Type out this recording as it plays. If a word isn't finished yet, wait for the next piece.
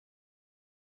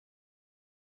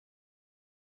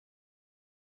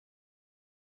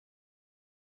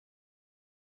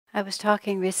I was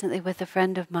talking recently with a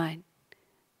friend of mine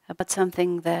about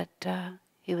something that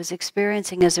he was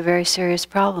experiencing as a very serious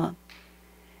problem,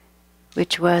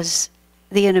 which was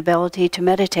the inability to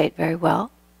meditate very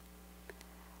well,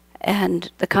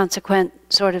 and the consequent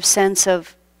sort of sense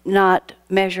of not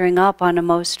measuring up on a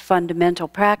most fundamental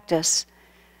practice,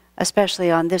 especially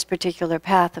on this particular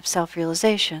path of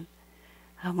self-realization,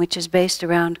 which is based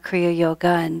around Kriya Yoga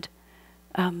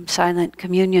and silent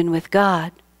communion with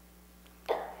God.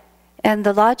 And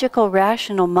the logical,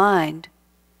 rational mind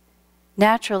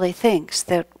naturally thinks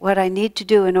that what I need to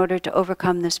do in order to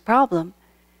overcome this problem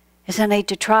is I need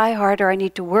to try harder, I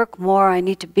need to work more, I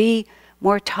need to be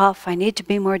more tough, I need to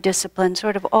be more disciplined,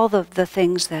 sort of all of the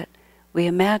things that we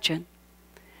imagine.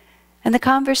 And the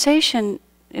conversation,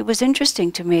 it was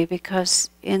interesting to me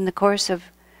because in the course of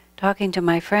talking to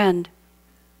my friend,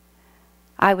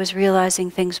 I was realizing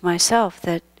things myself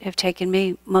that have taken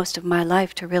me most of my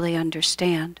life to really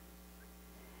understand.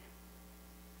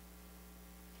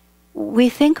 We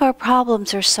think our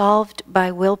problems are solved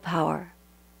by willpower.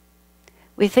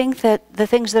 We think that the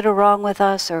things that are wrong with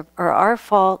us are our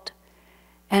fault,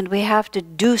 and we have to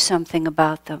do something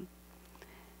about them.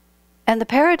 And the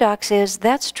paradox is,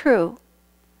 that's true.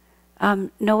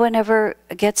 No one ever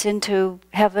gets into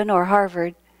heaven or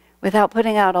Harvard without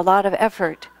putting out a lot of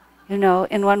effort, in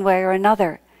one way or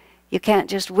another. You can't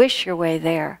just wish your way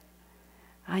there.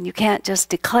 And you can't just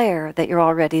declare that you're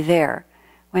already there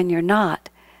when you're not.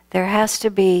 There has to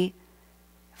be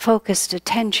focused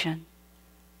attention.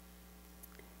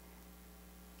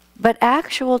 But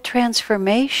actual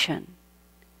transformation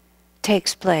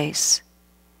takes place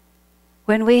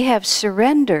when we have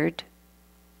surrendered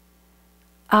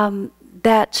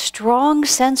that strong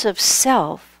sense of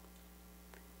self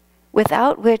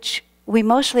without which we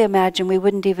mostly imagine we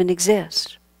wouldn't even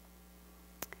exist.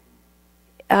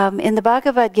 In the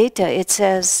Bhagavad Gita it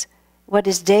says, what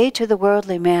is day to the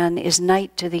worldly man is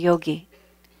night to the yogi.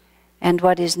 And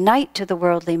what is night to the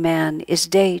worldly man is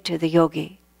day to the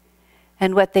yogi.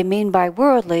 And what they mean by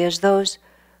worldly is those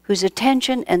whose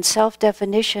attention and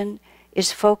self-definition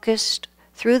is focused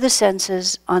through the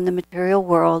senses on the material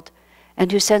world,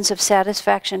 and whose sense of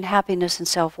satisfaction, happiness, and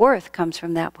self-worth comes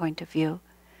from that point of view.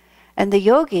 And the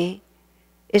yogi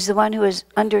is the one who has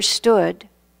understood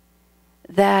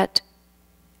that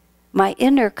my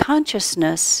inner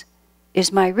consciousness is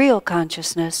my real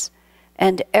consciousness,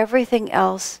 and everything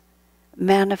else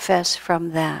manifests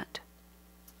from that.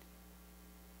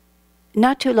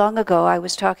 Not too long ago, I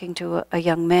was talking to a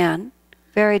young man,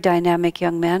 very dynamic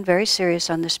young man, very serious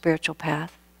on the spiritual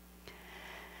path.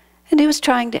 And he is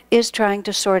trying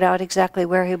to sort out exactly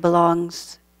where he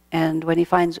belongs, and when he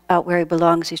finds out where he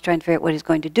belongs, he's trying to figure out what he's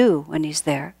going to do when he's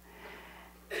there.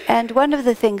 And one of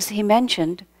the things he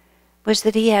mentioned was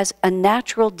that he has a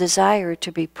natural desire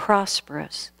to be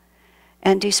prosperous.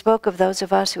 And he spoke of those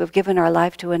of us who have given our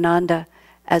life to Ananda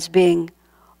as being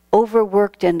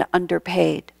overworked and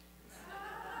underpaid.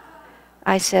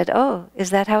 I said, oh, is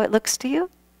that how it looks to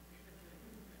you?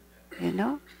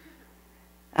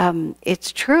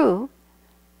 It's true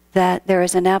that there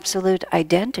is an absolute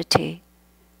identity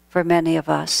for many of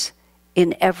us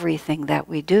in everything that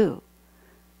we do.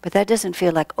 But that doesn't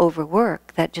feel like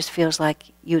overwork, that just feels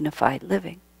like unified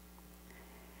living.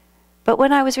 But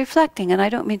when I was reflecting, and I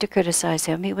don't mean to criticize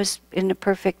him, he was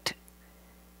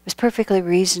perfectly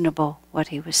reasonable what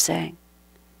he was saying.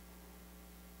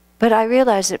 But I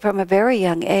realized that from a very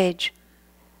young age,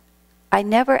 I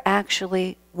never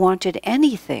actually wanted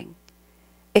anything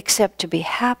except to be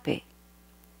happy.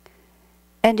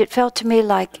 And it felt to me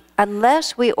like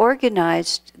unless we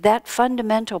organized that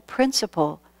fundamental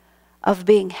principle of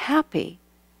being happy,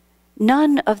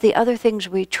 none of the other things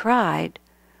we tried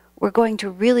were going to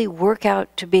really work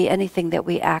out to be anything that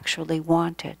we actually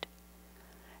wanted.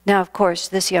 Now, of course,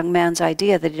 this young man's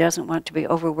idea that he doesn't want to be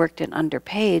overworked and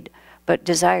underpaid, but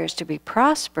desires to be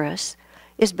prosperous,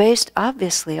 is based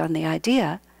obviously on the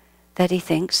idea that he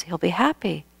thinks he'll be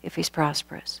happy if he's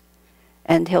prosperous.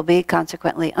 And he'll be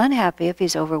consequently unhappy if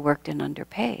he's overworked and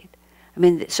underpaid. I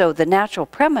mean, so the natural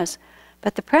premise,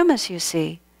 but the premise, you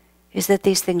see, is that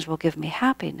these things will give me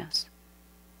happiness.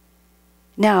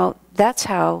 Now, that's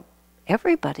how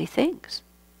everybody thinks.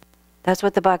 That's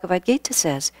what the Bhagavad Gita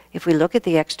says. If we look at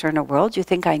the external world, you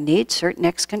think I need certain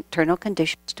external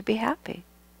conditions to be happy.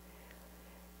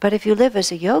 But if you live as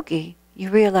a yogi, you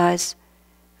realize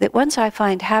that once I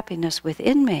find happiness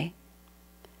within me,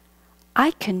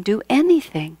 I can do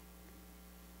anything.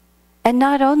 And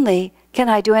not only can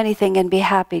I do anything and be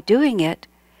happy doing it,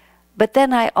 but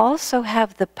then I also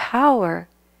have the power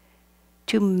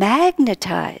to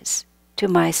magnetize to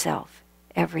myself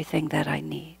everything that I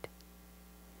need.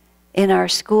 In our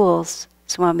schools,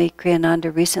 Swami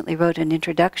Kriyananda recently wrote an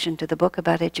introduction to the book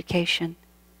about education.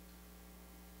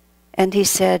 And he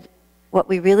said, what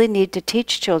we really need to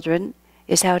teach children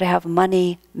is how to have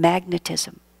money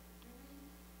magnetism.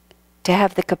 To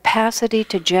have the capacity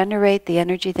to generate the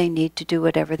energy they need to do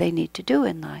whatever they need to do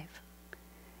in life.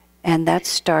 And that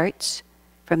starts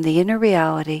from the inner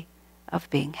reality of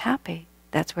being happy.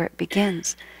 That's where it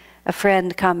begins. A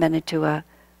friend commented to a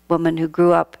woman who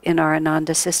grew up in our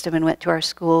Ananda system and went to our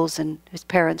schools and whose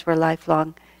parents were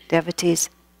lifelong devotees.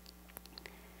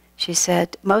 She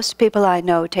said, most people I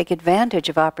know take advantage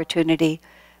of opportunity,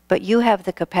 but you have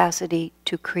the capacity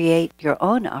to create your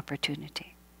own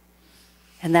opportunity.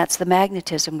 And that's the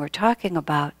magnetism we're talking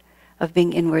about, of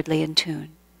being inwardly in tune.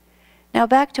 Now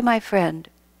back to my friend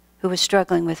who was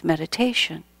struggling with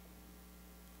meditation.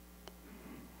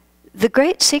 The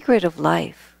great secret of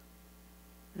life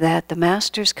that the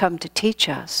masters come to teach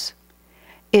us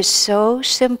is so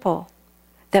simple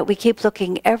that we keep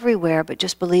looking everywhere but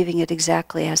just believing it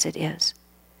exactly as it is.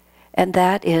 And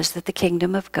that is that the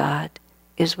kingdom of God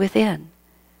is within.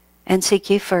 And seek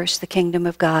ye first the kingdom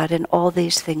of God, and all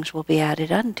these things will be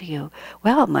added unto you.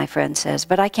 Well, my friend says,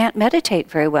 but I can't meditate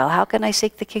very well. How can I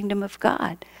seek the kingdom of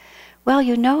God? Well,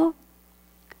 you know,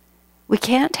 we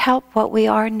can't help what we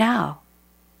are now.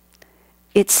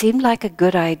 It seemed like a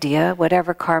good idea,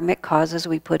 whatever karmic causes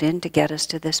we put in to get us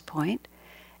to this point.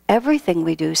 Everything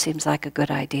we do seems like a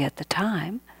good idea at the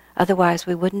time, otherwise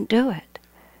we wouldn't do it.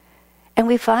 And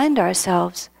we find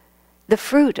ourselves, the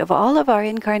fruit of all of our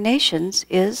incarnations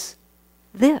is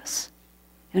this,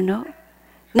 you know?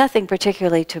 Nothing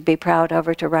particularly to be proud of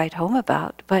or to write home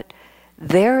about, but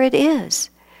there it is.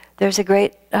 There's a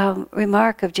great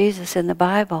remark of Jesus in the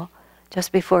Bible,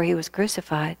 just before he was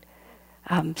crucified.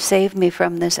 Save me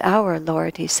from this hour,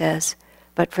 Lord, he says,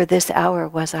 but for this hour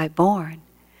was I born.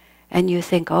 And you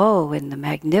think, oh, in the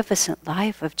magnificent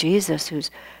life of Jesus, whose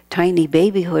tiny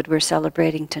babyhood we're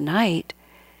celebrating tonight,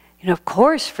 you know, of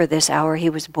course for this hour he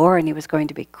was born, he was going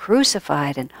to be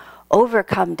crucified and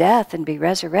overcome death and be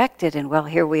resurrected. And well,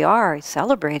 here we are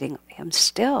celebrating him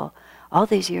still, all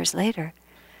these years later.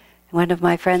 One of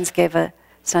my friends gave a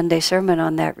Sunday sermon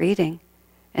on that reading,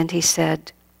 and he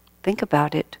said, think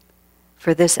about it.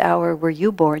 For this hour were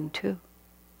you born too.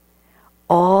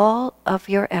 All of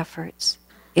your efforts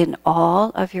in all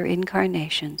of your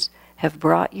incarnations have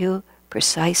brought you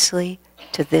precisely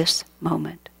to this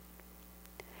moment.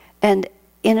 And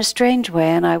in a strange way,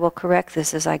 and I will correct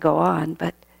this as I go on,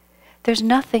 but there's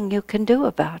nothing you can do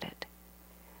about it.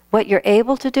 What you're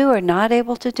able to do or not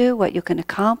able to do, what you can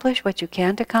accomplish, what you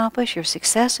can't accomplish, your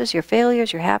successes, your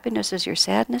failures, your happinesses, your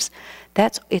sadness,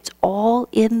 it's all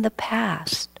in the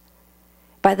past.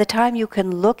 By the time you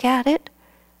can look at it,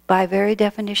 by very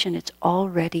definition, it's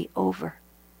already over.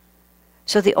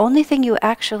 So the only thing you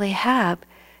actually have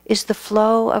is the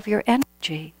flow of your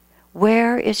energy.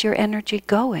 Where is your energy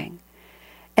going?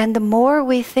 And the more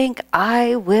we think,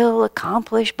 I will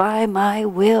accomplish by my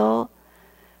will,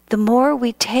 the more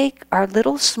we take our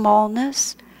little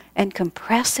smallness and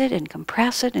compress it and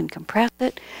compress it and compress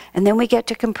it, and then we get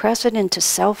to compress it into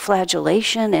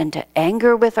self-flagellation and to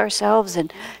anger with ourselves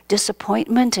and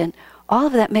disappointment, and all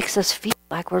of that makes us feel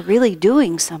like we're really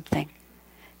doing something,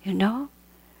 you know?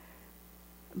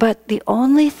 But the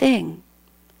only thing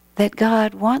that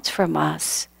God wants from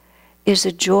us is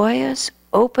a joyous,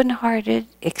 open-hearted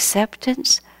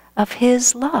acceptance of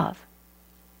his love.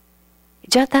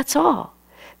 That's all.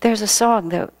 There's a song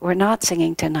that we're not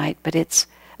singing tonight, but it's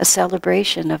a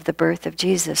celebration of the birth of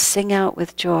Jesus. Sing out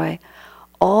with joy.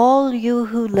 All you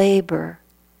who labor,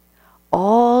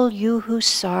 all you who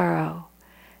sorrow,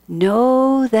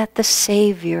 know that the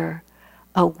Savior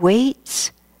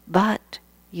awaits but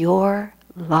your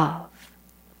love.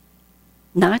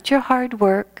 Not your hard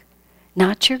work,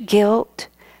 not your guilt,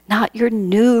 not your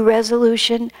new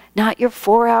resolution, not your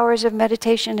 4 hours of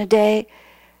meditation a day,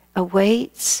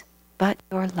 awaits but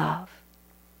your love.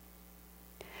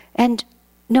 And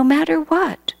no matter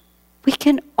what, we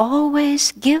can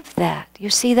always give that. You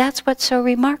see, that's what's so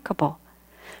remarkable.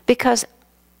 Because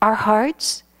our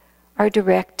hearts are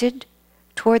directed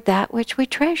toward that which we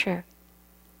treasure.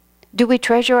 Do we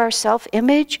treasure our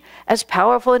self-image as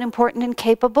powerful and important and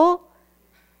capable?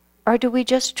 Or do we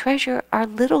just treasure our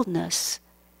littleness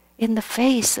in the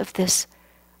face of this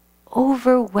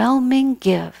overwhelming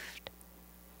gift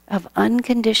of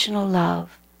unconditional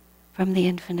love from the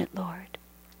infinite Lord?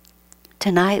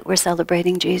 Tonight we're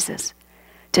celebrating Jesus.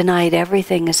 Tonight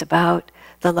everything is about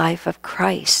the life of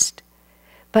Christ.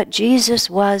 But Jesus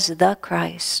was the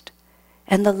Christ.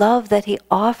 And the love that he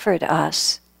offered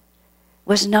us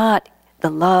was not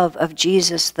the love of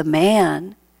Jesus the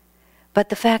man, but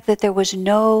the fact that there was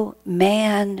no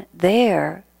man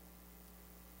there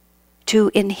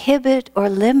to inhibit or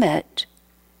limit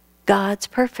God's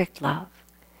perfect love.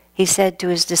 He said to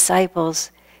his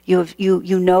disciples,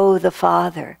 you know the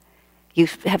Father. You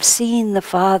have seen the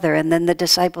Father. And then the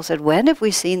disciples said, when have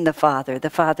we seen the Father? The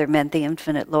Father meant the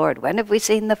infinite Lord. When have we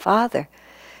seen the Father?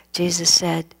 Jesus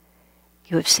said,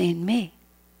 you have seen me.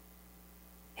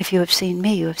 If you have seen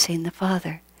me, you have seen the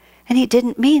Father. And he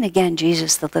didn't mean, again,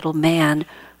 Jesus, the little man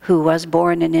who was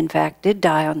born and in fact did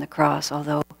die on the cross,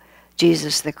 although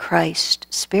Jesus, the Christ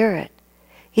Spirit.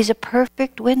 He's a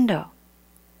perfect window.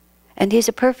 And he's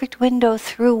a perfect window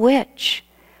through which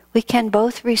we can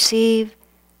both receive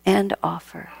and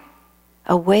offer.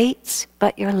 Awaits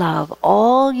but your love.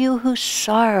 All you who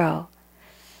sorrow,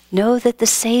 know that the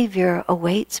Savior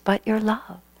awaits but your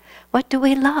love. What do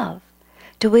we love?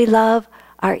 Do we love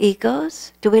our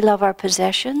egos? Do we love our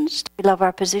possessions? Do we love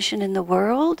our position in the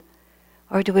world?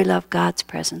 Or do we love God's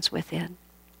presence within?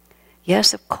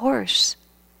 Yes, of course,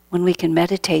 when we can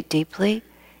meditate deeply,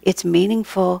 it's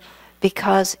meaningful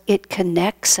because it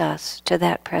connects us to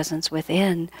that presence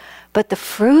within. But the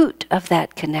fruit of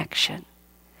that connection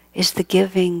is the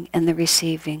giving and the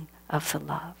receiving of the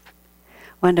love.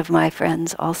 One of my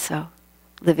friends also,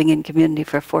 living in community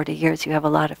for 40 years, you have a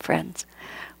lot of friends.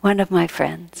 One of my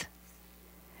friends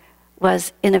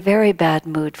was in a very bad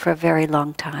mood for a very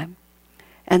long time.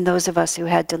 And those of us who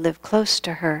had to live close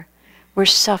to her were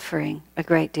suffering a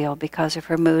great deal because of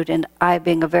her mood. And I,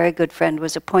 being a very good friend,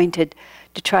 was appointed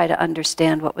to try to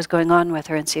understand what was going on with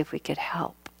her and see if we could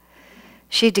help.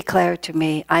 She declared to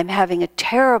me, I'm having a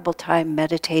terrible time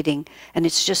meditating, and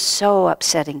it's just so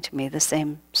upsetting to me, the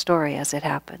same story as it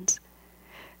happens.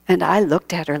 And I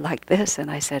looked at her like this,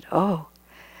 and I said, oh.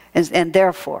 And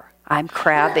therefore, I'm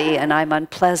crabby, and I'm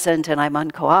unpleasant, and I'm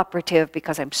uncooperative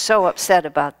because I'm so upset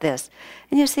about this.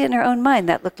 And you see, in her own mind,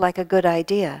 that looked like a good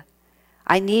idea.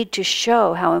 I need to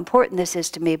show how important this is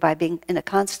to me by being in a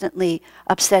constantly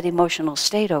upset emotional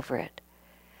state over it.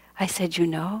 I said, you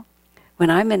know, when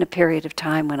I'm in a period of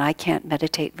time when I can't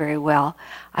meditate very well,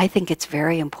 I think it's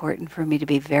very important for me to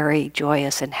be very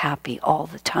joyous and happy all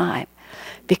the time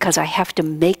because I have to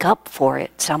make up for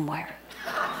it somewhere,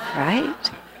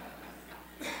 right?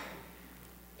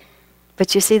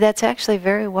 But you see, that's actually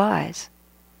very wise.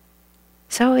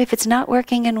 So if it's not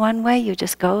working in one way, you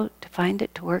just go to find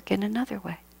it to work in another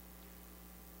way.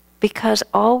 Because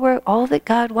all that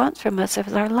God wants from us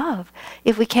is our love.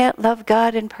 If we can't love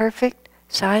God in perfect,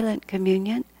 silent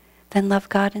communion, then love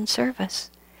God in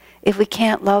service. If we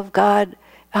can't love God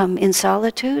in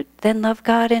solitude, then love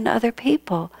God in other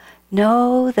people.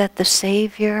 Know that the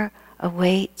Savior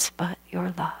awaits but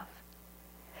your love.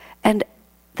 And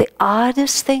the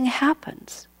oddest thing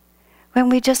happens when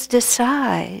we just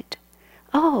decide,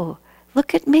 oh,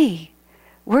 look at me,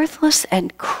 worthless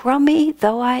and crummy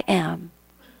though I am.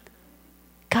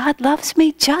 God loves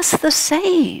me just the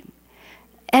same.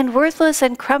 And worthless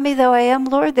and crummy though I am,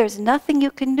 Lord, there's nothing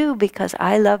you can do because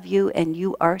I love you and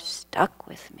you are stuck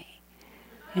with me.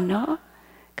 You know?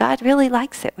 God really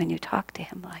likes it when you talk to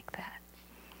him like that.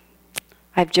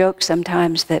 I've joked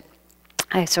sometimes that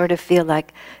I sort of feel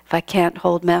like if I can't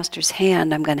hold Master's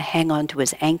hand, I'm going to hang on to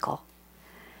his ankle.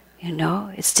 You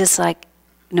know? It's just like,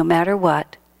 no matter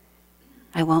what,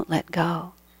 I won't let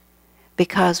go.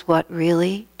 Because what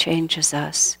really changes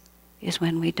us is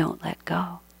when we don't let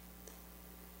go.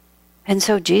 And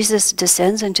so Jesus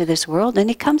descends into this world, and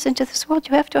he comes into this world,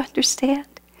 you have to understand.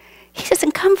 He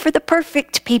doesn't come for the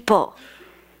perfect people.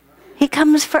 He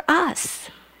comes for us.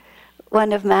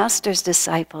 One of Master's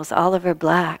disciples, Oliver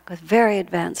Black, was a very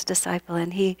advanced disciple,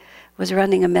 and he was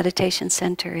running a meditation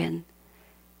center in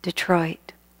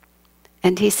Detroit.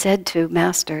 And he said to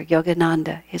Master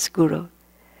Yogananda, his guru,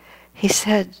 he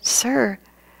said, sir,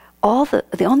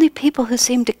 the only people who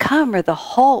seem to come are the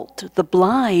halt, the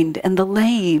blind, and the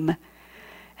lame.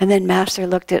 And then Master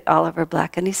looked at Oliver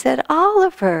Black and he said,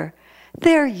 Oliver,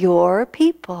 they're your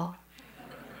people.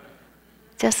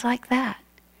 Just like that.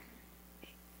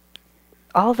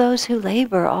 All those who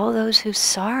labor, all those who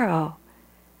sorrow,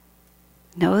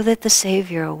 know that the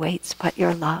Savior awaits but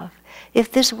your love.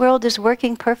 If this world is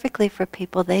working perfectly for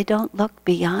people, they don't look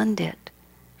beyond it.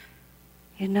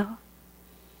 You know?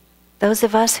 Those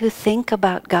of us who think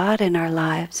about God in our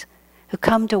lives, who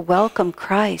come to welcome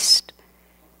Christ,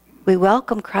 we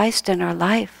welcome Christ in our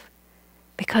life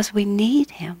because we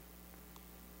need him.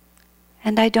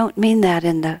 And I don't mean that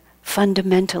in the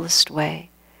fundamentalist way.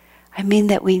 I mean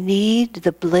that we need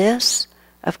the bliss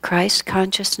of Christ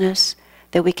consciousness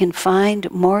that we can find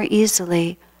more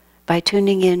easily by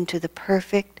tuning in to the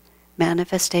perfect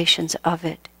manifestations of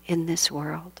it in this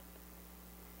world.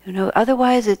 You know,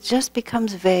 otherwise it just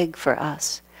becomes vague for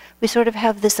us. We sort of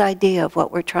have this idea of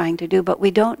what we're trying to do, but we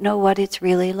don't know what it's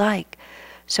really like.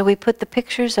 So we put the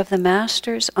pictures of the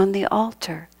masters on the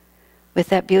altar with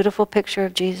that beautiful picture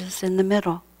of Jesus in the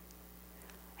middle.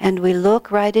 And we look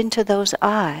right into those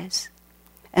eyes,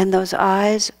 and those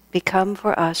eyes become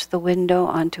for us the window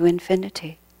onto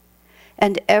infinity.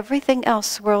 And everything else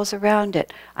swirls around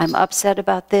it. I'm upset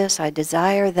about this, I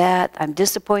desire that, I'm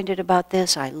disappointed about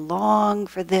this, I long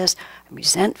for this, I'm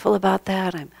resentful about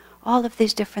that, I'm all of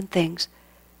these different things.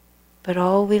 But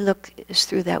all we look is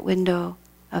through that window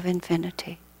of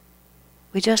infinity.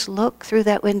 We just look through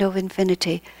that window of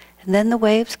infinity, and then the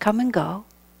waves come and go.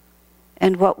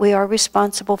 And what we are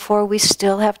responsible for, we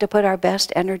still have to put our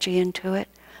best energy into it.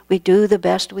 We do the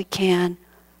best we can.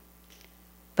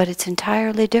 But it's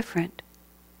entirely different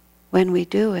when we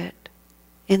do it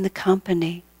in the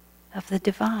company of the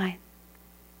divine.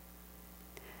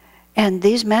 And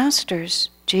these masters,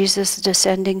 Jesus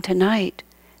descending tonight,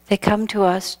 they come to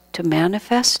us to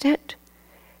manifest it,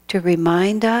 to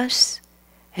remind us,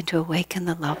 and to awaken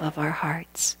the love of our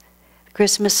hearts. The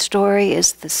Christmas story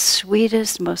is the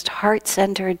sweetest, most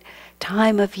heart-centered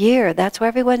time of year. That's why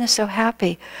everyone is so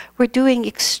happy. We're working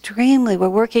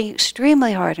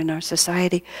extremely hard in our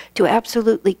society to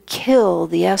absolutely kill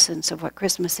the essence of what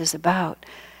Christmas is about.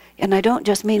 And I don't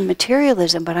just mean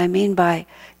materialism, but I mean by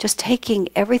just taking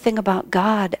everything about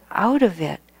God out of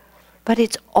it. But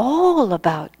it's all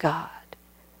about God.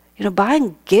 You know,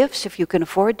 buying gifts, if you can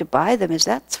afford to buy them,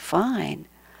 that's fine.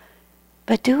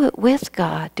 But do it with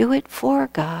God. Do it for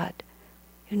God.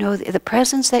 You know, the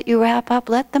presents that you wrap up,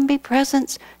 let them be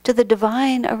presents to the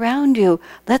divine around you.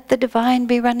 Let the divine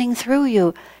be running through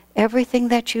you. Everything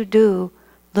that you do,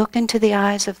 look into the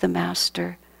eyes of the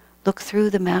Master. Look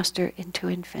through the Master into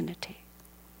infinity.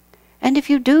 And if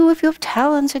you have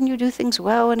talents and you do things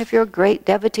well, and if you're a great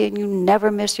devotee and you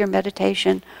never miss your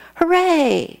meditation,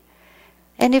 hooray!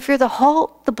 And if you're the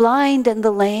halt, the blind, and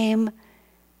the lame,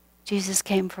 Jesus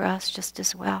came for us just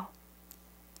as well.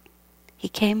 He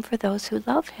came for those who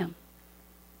love him.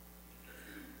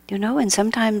 You know, and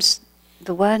sometimes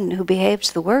the one who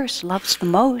behaves the worst loves the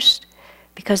most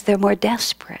because they're more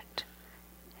desperate.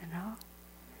 You know,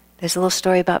 there's a little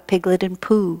story about Piglet and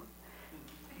Pooh.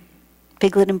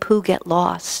 Piglet and Pooh get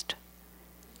lost.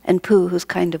 And Pooh, who's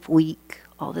kind of weak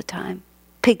all the time.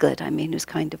 Piglet, who's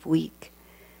kind of weak.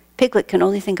 Piglet can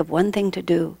only think of one thing to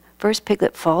do. First,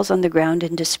 Piglet falls on the ground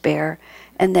in despair,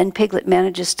 and then Piglet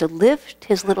manages to lift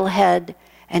his little head,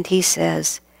 and he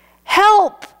says,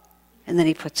 "Help!" And then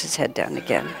he puts his head down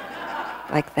again,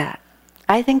 like that.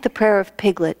 I think the prayer of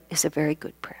Piglet is a very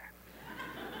good prayer.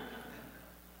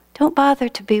 Don't bother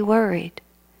to be worried.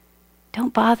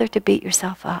 Don't bother to beat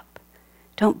yourself up.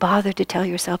 Don't bother to tell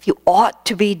yourself you ought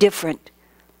to be different.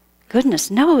 Goodness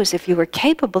knows if you were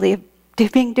capable of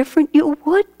being different, you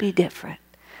would be different.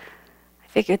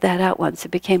 Figured that out once. It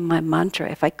became my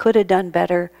mantra. If I could have done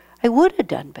better, I would have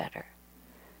done better.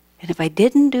 And if I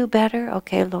didn't do better,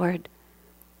 okay, Lord,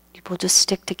 we'll just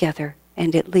stick together,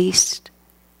 and at least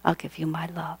I'll give you my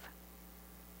love.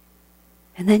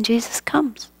 And then Jesus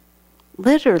comes.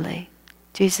 Literally,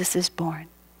 Jesus is born.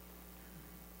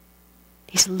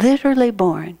 He's literally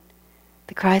born.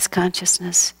 The Christ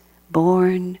consciousness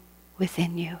born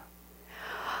within you.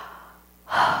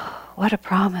 What a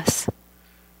promise.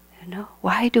 You know,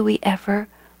 why do we ever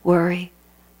worry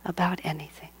about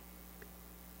anything?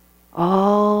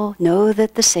 All know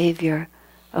that the Savior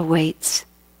awaits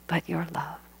but your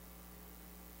love.